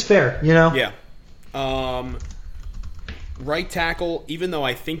 It's fair, you know? Yeah. Right tackle, even though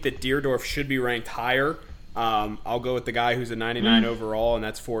I think that Deerdorf should be ranked higher, I'll go with the guy who's a 99 overall, and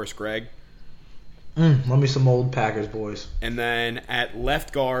that's Forrest Gregg. Love me some old Packers boys. And then at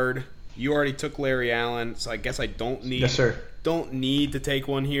left guard, you already took Larry Allen, so I guess I don't need to take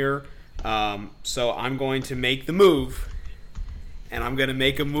one here. So I'm going to make the move, and I'm going to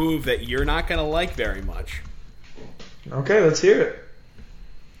make a move that you're not going to like very much. Okay, let's hear it.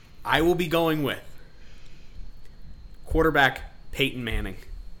 I will be going with quarterback Peyton Manning.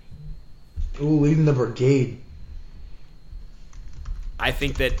 Ooh, leading the brigade. I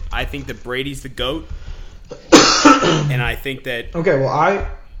think that Brady's the GOAT, and I think that. Okay, well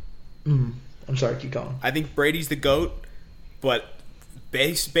I'm sorry, keep going. I think Brady's the GOAT, but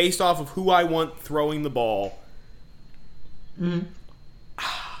based off of who I want throwing the ball. You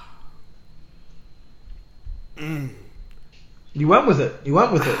went with it.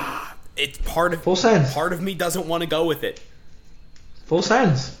 It's part of full sense. Part of me doesn't want to go with it. Full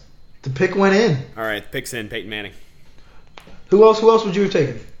sense. The pick went in. All right, pick's in. Peyton Manning. Who else would you have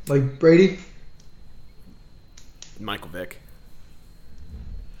taken? Like Brady? Michael Vick.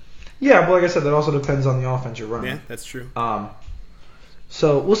 Yeah, but like I said, that also depends on the offense you're running. Yeah, that's true.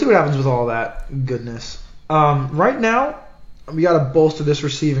 So we'll see what happens with all that goodness. Right now, we got to bolster this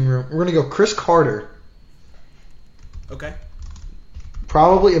receiving room. We're going to go Chris Carter. Okay.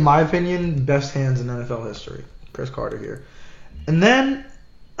 Probably, in my opinion, best hands in NFL history. Chris Carter here. And then,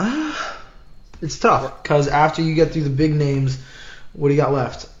 it's tough, because after you get through the big names, what do you got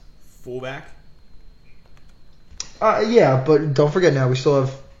left? Fullback? Yeah, but don't forget now, we still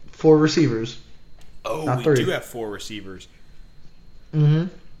have 4 receivers. Oh, not we 3. do have 4 receivers. Yeah,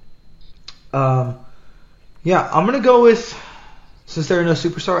 I'm going to go with, since there are no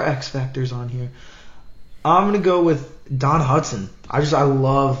superstar X Factors on here, I'm going to go with Don Hudson. I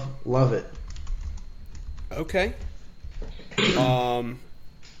love it. Okay.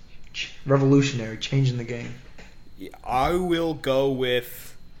 Revolutionary, changing the game. I will go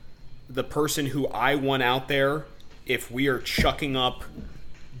with the person who I want out there if we are chucking up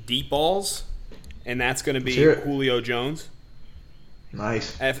deep balls, and that's going to be Julio Jones.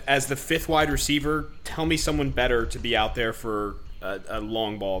 Nice. As the 5th wide receiver, tell me someone better to be out there for a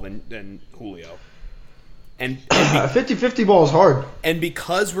long ball than Julio. And 50-50 ball is hard. And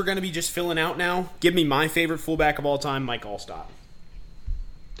because we're going to be just filling out now, give me my favorite fullback of all time, Mike Allstott.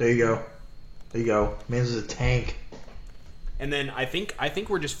 There you go. Man's a tank. And then I think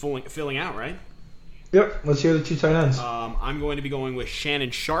we're just filling out, right? Yep. Let's hear the 2 tight ends. I'm going to be going with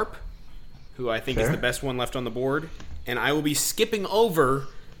Shannon Sharp, who I think is the best one left on the board, and I will be skipping over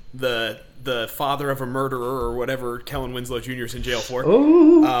the father of a murderer or whatever Kellen Winslow Jr. is in jail for.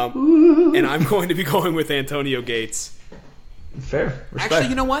 And I'm going to be going with Antonio Gates. Fair. Respect. Actually,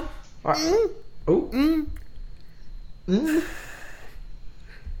 you know what?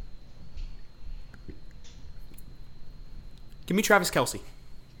 Give me Travis Kelce.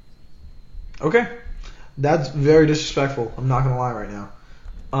 Okay. That's very disrespectful. I'm not going to lie right now.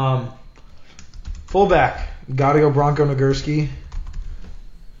 Fullback. Got to go Bronco Nagurski.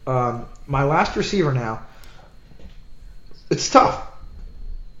 My last receiver now. It's tough.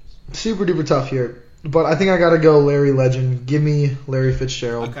 Super duper tough here. But I think I got to go Larry Legend. Give me Larry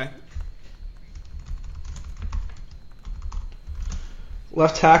Fitzgerald. Okay.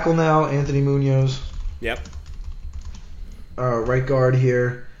 Left tackle now, Anthony Munoz. Yep. Right guard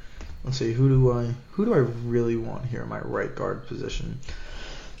here. Let's see, who do I really want here in my right guard position?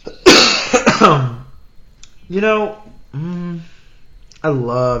 I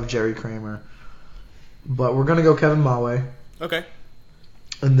love Jerry Kramer, but we're gonna go Kevin Mawe, Okay.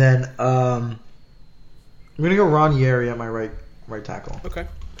 and then I'm gonna go Ron Yeri at my right tackle. Okay.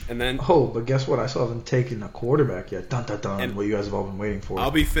 And then Oh, but guess what? I still haven't taken a quarterback yet. Dun dun dun. And what you guys have all been waiting for. I'll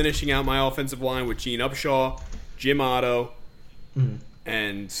be finishing out my offensive line with Gene Upshaw, Jim Otto,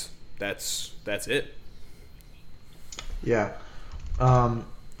 and that's it. Yeah. But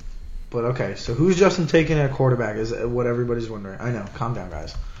okay, so who's Justin taking at quarterback is what everybody's wondering. I know. Calm down,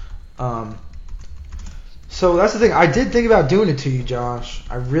 guys. So that's the thing. I did think about doing it to you, Josh.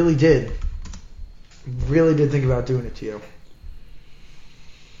 I really did. Really did think about doing it to you.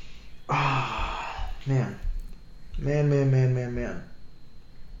 Ah, man. Man.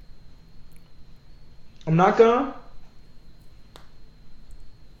 I'm not gonna.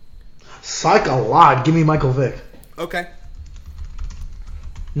 Psych a lot. Give me Michael Vick. Okay.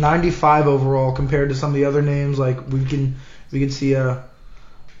 95 overall compared to some of the other names. Like we can see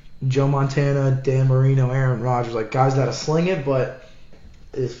Joe Montana, Dan Marino, Aaron Rodgers, like guys that sling it. But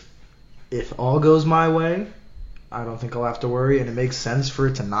if all goes my way, I don't think I'll have to worry, and it makes sense for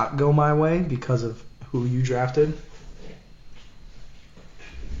it to not go my way because of who you drafted.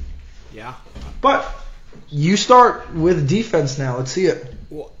 Yeah. But you start with defense now. Let's see it.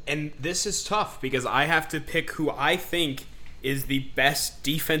 Well, and this is tough because I have to pick who I think is the best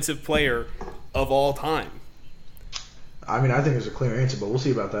defensive player of all time. I mean, I think there's a clear answer, but we'll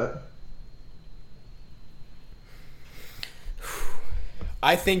see about that.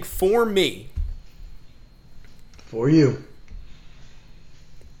 I think for me, For you.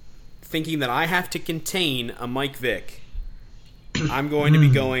 thinking that I have to contain a Mike Vick, I'm going to be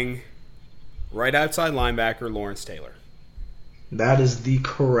going right outside linebacker Lawrence Taylor. That is the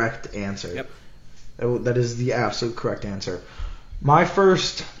correct answer. Yep. That is the absolute correct answer. My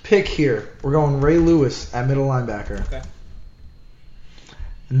first pick here, we're going Ray Lewis at middle linebacker. Okay.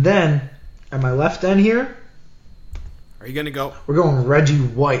 And then, at my left end here, Are you going to go? we're going Reggie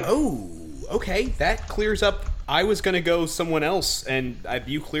White. Oh, okay. That clears up. I was going to go someone else, and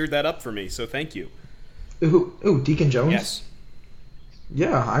you cleared that up for me, so thank you. Ooh, Deacon Jones? Yes.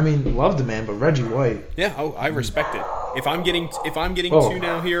 Yeah, I mean, love the man, but Reggie White. Yeah, I respect it. If I'm getting Oh. two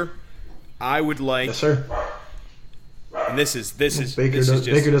now here, I would like. Yes, sir. And this is Baker just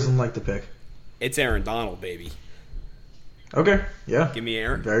doesn't like the pick. it's Aaron Donald, baby. Okay, yeah. Give me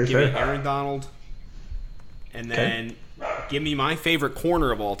Aaron. Very give me fair. Aaron Donald, and then give me my favorite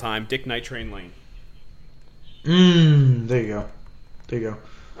corner of all time, Dick Night Train Lane. There you go.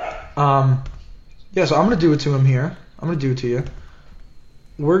 Yeah, so I'm going to do it to him here. I'm going to do it to you.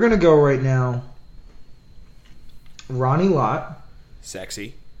 We're going to go right now Ronnie Lott,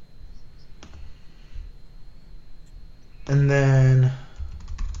 Sexy. and then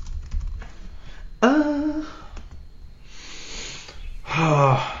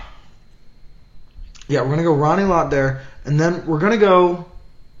yeah, we're going to go Ronnie Lott there, and then we're going to go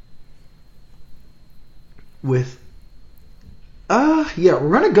with we're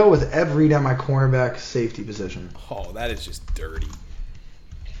going to go with Ed Reed at my cornerback safety position. Oh, that is just dirty.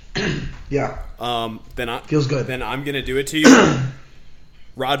 Yeah. Feels good. Then I'm gonna do it to you.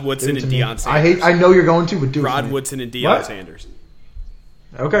 Rod Woodson and Deion Sanders. I know you're going to, but do it. Rod to me. Woodson and Deion What? Sanders.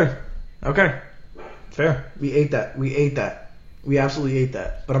 Okay. Fair. We ate that. We absolutely ate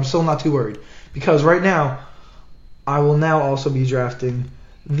that. But I'm still not too worried. Because right now, I will now also be drafting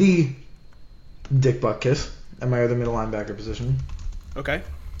the Dick Butkus at my other middle linebacker position. Okay.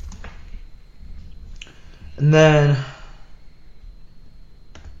 And then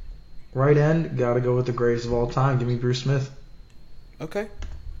right end, gotta go with the greatest of all time. Give me Bruce Smith. Okay.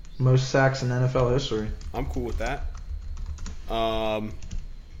 Most sacks in NFL history. I'm cool with that.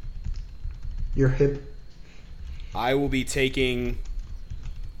 You're hip. I will be taking.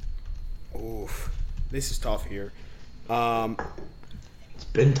 Oof, this is tough here. It's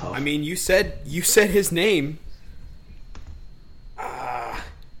been tough. I mean, you said his name.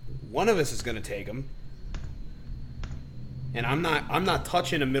 One of us is going to take him, and I'm not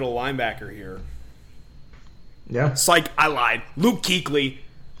touching a middle linebacker here. Yeah. Psych, I lied. Luke Kuechly.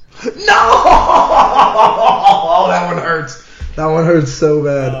 No! Oh, that one hurts. That one hurts so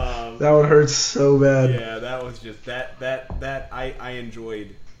bad. That one hurts so bad. Yeah, that was just that I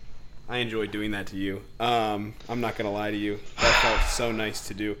enjoyed. I enjoyed doing that to you. I'm not gonna lie to you. That felt so nice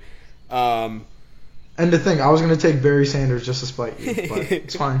to do. And the thing, I was gonna take Barry Sanders just to spite you, but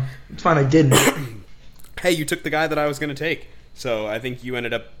it's fine. It's fine. I didn't. Hey, you took the guy that I was gonna take, so I think you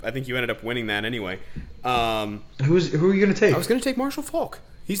ended up winning that anyway. Who are you gonna take? I was gonna take Marshall Faulk.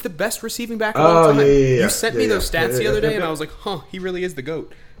 He's the best receiving back of all time. Yeah. You sent me those stats the other day, and I was like, huh, he really is the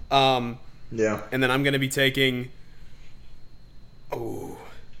GOAT. Yeah. And then I'm going to be taking...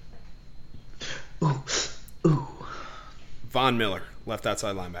 Von Miller, left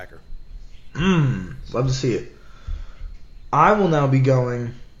outside linebacker. Love to see it. I will now be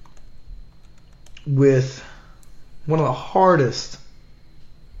going with one of the hardest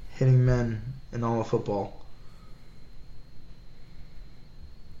hitting men in all of football.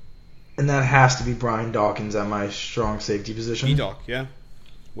 And that has to be Brian Dawkins at my strong safety position. D-Dawk, yeah.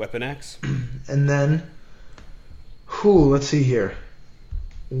 Weapon X. And then, let's see here.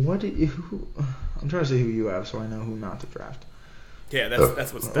 I'm trying to see who you have so I know who not to draft. Yeah,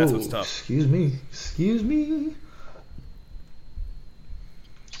 that's what's tough. Excuse me.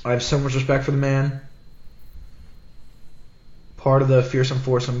 I have so much respect for the man. Part of the fearsome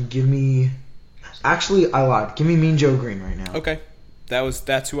foursome. Actually, I lied. Give me Mean Joe Green right now. Okay.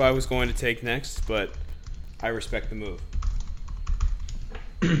 That's who I was going to take next, but I respect the move.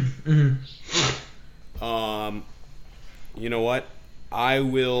 You know what?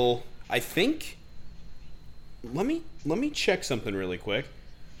 I think let me check something really quick.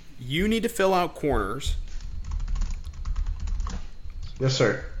 You need to fill out corners. Yes,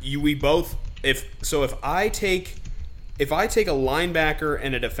 sir. If I take a linebacker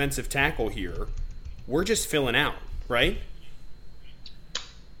and a defensive tackle here, we're just filling out, right?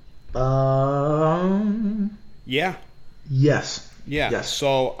 Yeah. Yes. Yeah. Yes.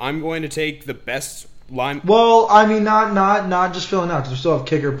 So I'm going to take the best line. Well, I mean, not just filling out, because we still have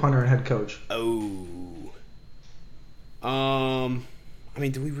kicker, punter, and head coach. Oh. I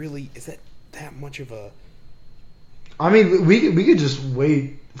mean, do we really? Is that much of a? I mean, we could just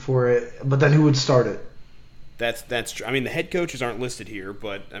wait for it, but then who would start it? That's true. I mean, the head coaches aren't listed here,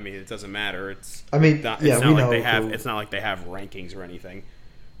 but I mean, it doesn't matter. It's not like they have rankings or anything.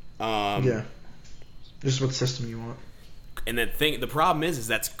 Yeah. Just what system you want. And the problem is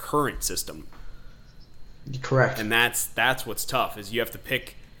that's current system. Correct. And that's what's tough is you have to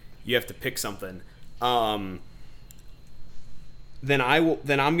pick something. Then I'm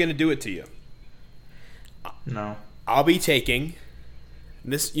going to do it to you. No. I'll be taking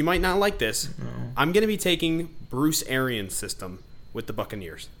this. You might not like this. No. I'm going to be taking Bruce Arians' system with the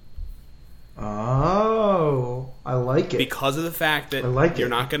Buccaneers. Oh, I like it because of the fact that you're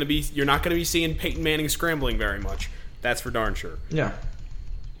not going to be seeing Peyton Manning scrambling very much. That's for darn sure. Yeah.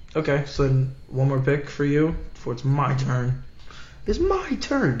 Okay, so then one more pick for you before it's my turn. It's my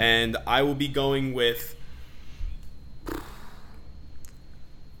turn. And I will be going with.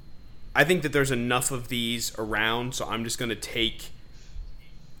 I think that there's enough of these around, so I'm just going to take.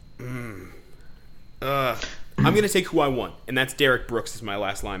 I'm going to take who I want, and that's Derek Brooks as my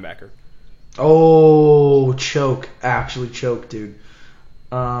last linebacker. Oh, choke. Actually choke, dude.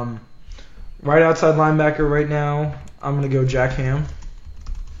 Right outside linebacker right now, I'm going to go Jack Ham.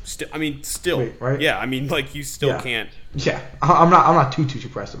 Still. Wait, right? Yeah, I mean, like, you still can't. Yeah, I'm not too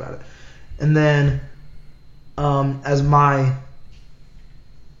pressed about it. And then, as my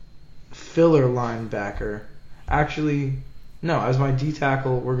filler linebacker, actually, no, as my D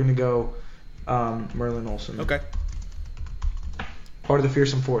tackle, we're going to go Merlin Olsen. Okay. Part of the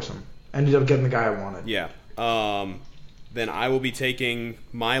fearsome foursome. Ended up getting the guy I wanted. Yeah. Then I will be taking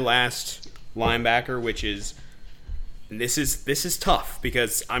my last linebacker, which is. And this is tough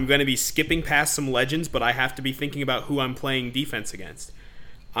because I'm going to be skipping past some legends, but I have to be thinking about who I'm playing defense against.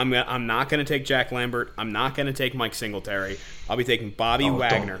 I'm not going to take Jack Lambert. I'm not going to take Mike Singletary. I'll be taking Bobby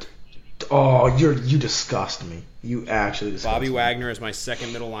Wagner. You disgust me. You actually disgust Bobby me. Wagner is my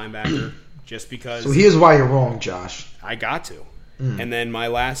second middle linebacker, just because. So here's why you're wrong, Josh. I got to. And then my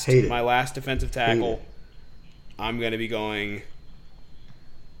last defensive tackle, I'm going to be going.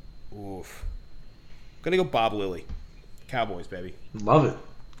 Oof. I'm going to go Bob Lilly. Cowboys, baby. Love it.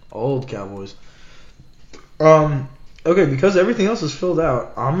 Old Cowboys. Okay, because everything else is filled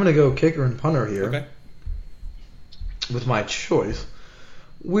out, I'm going to go kicker and punter here. Okay. With my choice.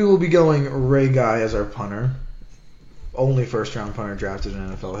 We will be going Ray Guy as our punter. Only first-round punter drafted in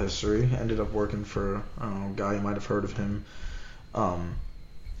NFL history. Ended up working for, a guy you might have heard of him,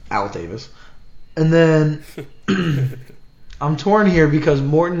 Al Davis. And then I'm torn here because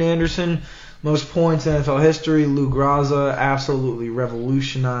Morton Anderson, most points in NFL history. Lou Graza absolutely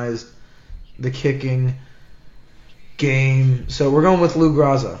revolutionized the kicking game. So we're going with Lou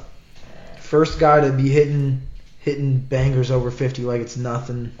Graza. First guy to be hitting bangers over 50 like it's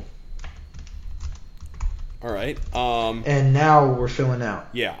nothing. All right. And now we're filling out.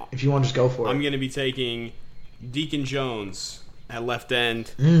 Yeah. If you want to just go for it. I'm going to be taking Deacon Jones at left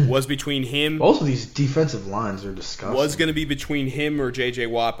end. Was between him. Both of these defensive lines are disgusting. Was going to be between him or J.J.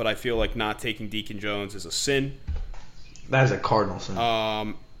 Watt, but I feel like not taking Deacon Jones is a sin. That is a cardinal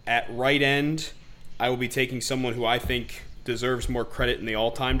sin. At right end, I will be taking someone who I think deserves more credit in the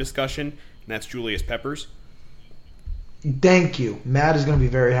all-time discussion, and that's Julius Peppers. Thank you. Matt is going to be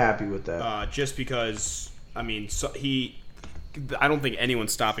very happy with that. Just because, I mean, I don't think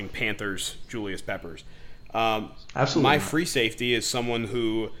anyone's stopping Panthers Julius Peppers. Absolutely. My not. free safety is someone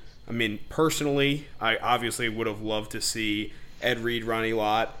who, I mean, personally, I obviously would have loved to see Ed Reed, Ronnie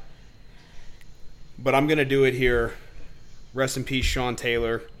Lott. But I'm going to do it here. Rest in peace, Sean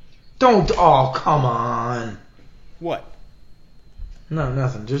Taylor. Don't. Oh, come on. What? No,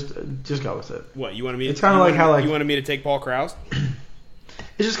 nothing. Just go with it. What, you wanted me? It's kind of like how you wanted me to take Paul Krause?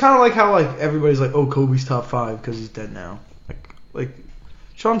 It's just kind of like how everybody's like, oh, Kobe's top 5 because he's dead now. Like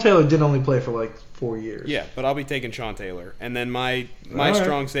Sean Taylor did only play for 4 years. Yeah, but I'll be taking Sean Taylor, and then my right.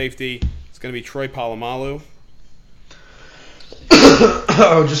 strong safety is going to be Troy Polamalu.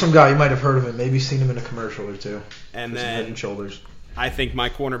 Oh, just some guy you might have heard of him. Maybe seen him in a commercial or two. And for some Head then and Shoulders. I think my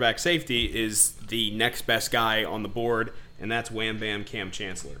cornerback safety is the next best guy on the board, and that's Wham Bam Cam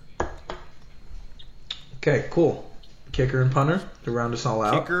Chancellor. Okay, cool. Kicker and punter to round us all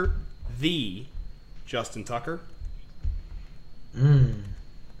out. Kicker, the Justin Tucker.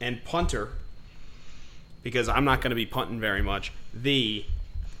 And punter, because I'm not going to be punting very much, the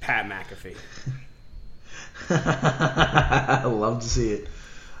Pat McAfee. I love to see it.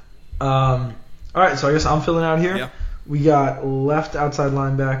 All right, so I guess I'm filling out here. Yeah. We got left outside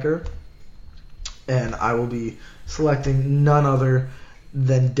linebacker, and I will be selecting none other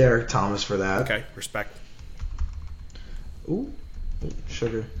than Derek Thomas for that. Okay, respect. Ooh,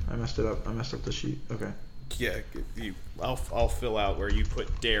 sugar. I messed it up. I messed up the sheet. Okay. Yeah, I'll fill out where you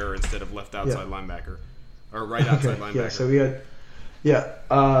put Dare instead of left outside linebacker. Or right outside linebacker. Yeah, so we got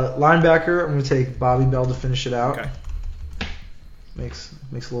linebacker, I'm going to take Bobby Bell to finish it out. Okay. Makes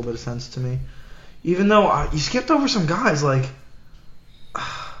a little bit of sense to me. Even though you skipped over some guys, no,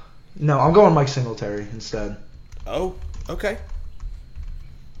 I'm going Mike Singletary instead. Oh, okay.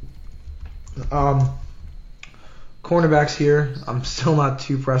 Cornerbacks here, I'm still not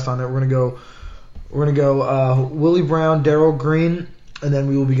too pressed on it. We're gonna go Willie Brown, Darrell Green, and then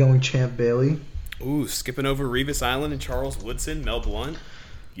we will be going Champ Bailey. Ooh, skipping over Revis Island and Charles Woodson, Mel Blount,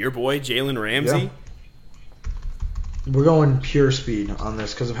 your boy Jalen Ramsey. Yeah. We're going pure speed on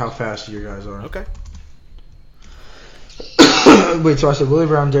this because of how fast you guys are. Okay. Wait, so I said Willie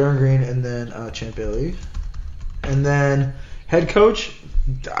Brown, Darren Green, and then Champ Bailey. And then head coach,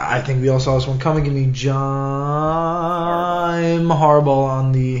 I think we all saw this one coming. Give me John Harbaugh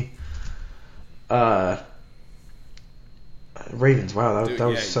on the Ravens. Wow, that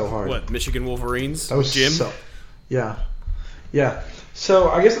was so hard. What, Michigan Wolverines? That was Jim? Yeah.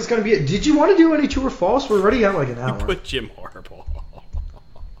 So I guess that's going to be it. Did you want to do any true or false? We're already at an hour. You put Jim Harbaugh.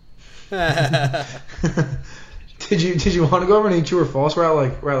 Did you want to go over any true or false?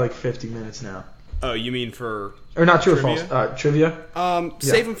 We're at 50 minutes now. Oh, you mean for or not true trivia? or false? Trivia.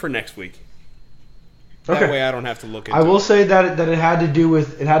 Save them for next week. Okay. That way I don't have to look into I will say that it had to do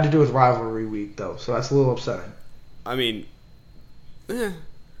with rivalry week though, so that's a little upsetting. I mean,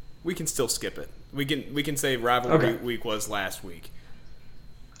 we can still skip it. We can say rivalry week was last week.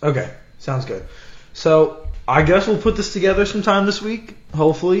 Okay, sounds good. So I guess we'll put this together sometime this week,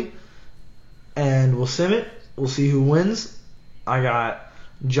 hopefully, and we'll sim it. We'll see who wins. I got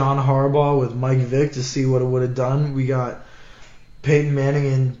John Harbaugh with Mike Vick to see what it would have done. We got Peyton Manning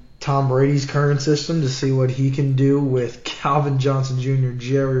in Tom Brady's current system to see what he can do with Calvin Johnson Jr.,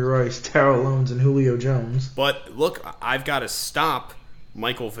 Jerry Rice, Terrell Owens, and Julio Jones. But look, I've got to stop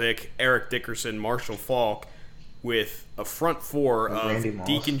Michael Vick, Eric Dickerson, Marshall Faulk with a front four of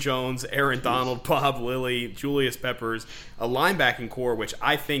Deacon Jones, Aaron Donald, Bob Lilly, Julius Peppers, a linebacking core, which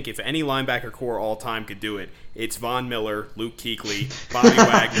I think if any linebacker core all time could do it, it's Von Miller, Luke Kuechly, Bobby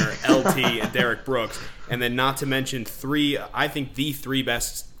Wagner, LT, and Derek Brooks. And then not to mention the three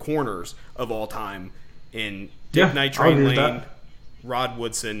best corners of all time in Dick Night Train Lane, Rod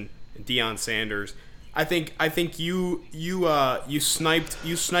Woodson, and Deion Sanders. I think you sniped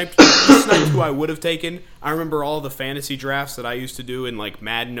who I would have taken. I remember all the fantasy drafts that I used to do in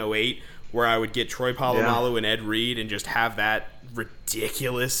Madden 08 where I would get Troy Polamalu and Ed Reed and just have that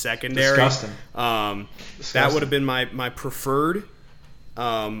ridiculous secondary. Disgusting. That would have been my preferred.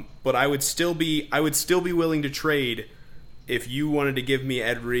 But I would still be willing to trade if you wanted to give me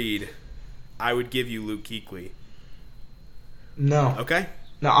Ed Reed. I would give you Luke Kuechly. No. Okay.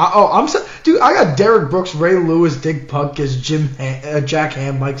 No. Dude, I got Derek Brooks, Ray Lewis, Dick Puckis, Jack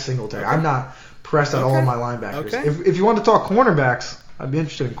Ham, Mike Singletary. Okay. I'm not pressed at all of my linebackers. Okay. If you want to talk cornerbacks, I'd be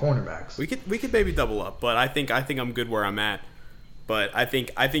interested in cornerbacks. We could maybe double up, but I think I'm good where I'm at. But I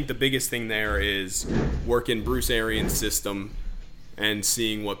think the biggest thing there is working Bruce Arians' system and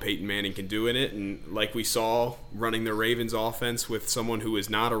seeing what Peyton Manning can do in it. And like we saw, running the Ravens offense with someone who is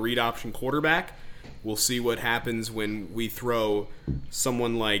not a read option quarterback, we'll see what happens when we throw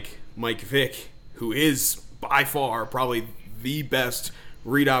someone like Mike Vick, who is by far probably the best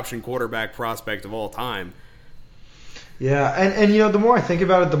read option quarterback prospect of all time. Yeah, and the more I think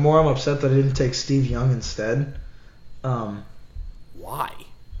about it, the more I'm upset that I didn't take Steve Young instead. Why?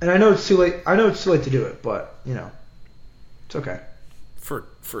 And I know it's too late. I know it's too late to do it, but it's okay.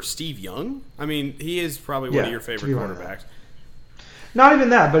 For Steve Young? I mean, he is probably one of your favorite quarterbacks. Not even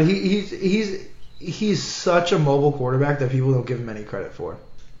that, but he's such a mobile quarterback that people don't give him any credit for.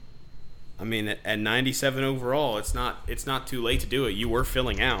 I mean, at 97 overall, it's not too late to do it. You were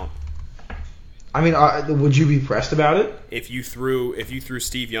filling out. I mean, would you be pressed about it? If you threw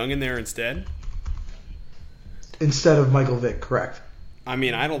Steve Young in there instead of Michael Vick, correct? I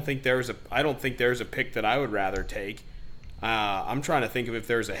mean, I don't think there's a pick that I would rather take. I'm trying to think of if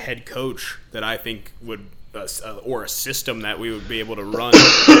there's a head coach that I think would or a system that we would be able to run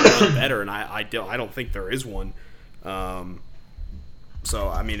better, and I don't think there is one. So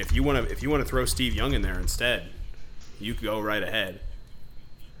I mean, if you want to throw Steve Young in there instead, you could go right ahead.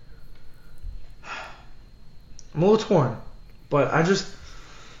 I'm a little torn, but I just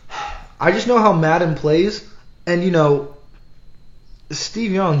know how Madden plays, and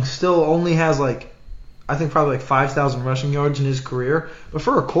Steve Young still only has I think probably 5,000 rushing yards in his career, but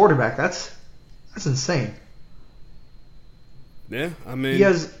for a quarterback, that's insane. Yeah, I mean, he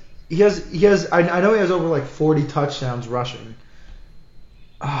has. I know he has over 40 touchdowns rushing.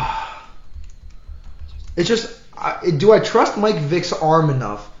 It's just, do I trust Mike Vick's arm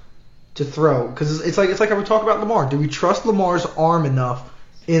enough to throw? Because it's like how we talk about Lamar. Do we trust Lamar's arm enough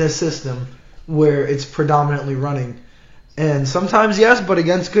in a system where it's predominantly running? And sometimes yes, but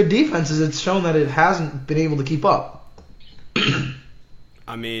against good defenses, it's shown that it hasn't been able to keep up.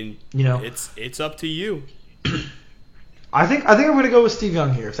 I mean, it's up to you. I think I'm going to go with Steve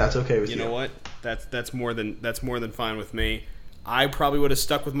Young here, if that's okay with you. You know what? That's more than fine with me. I probably would have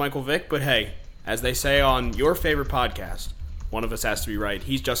stuck with Michael Vick, but hey, as they say on your favorite podcast, one of us has to be right.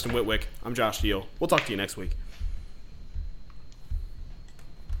 He's Justin Whitwick. I'm Josh Deal. We'll talk to you next week.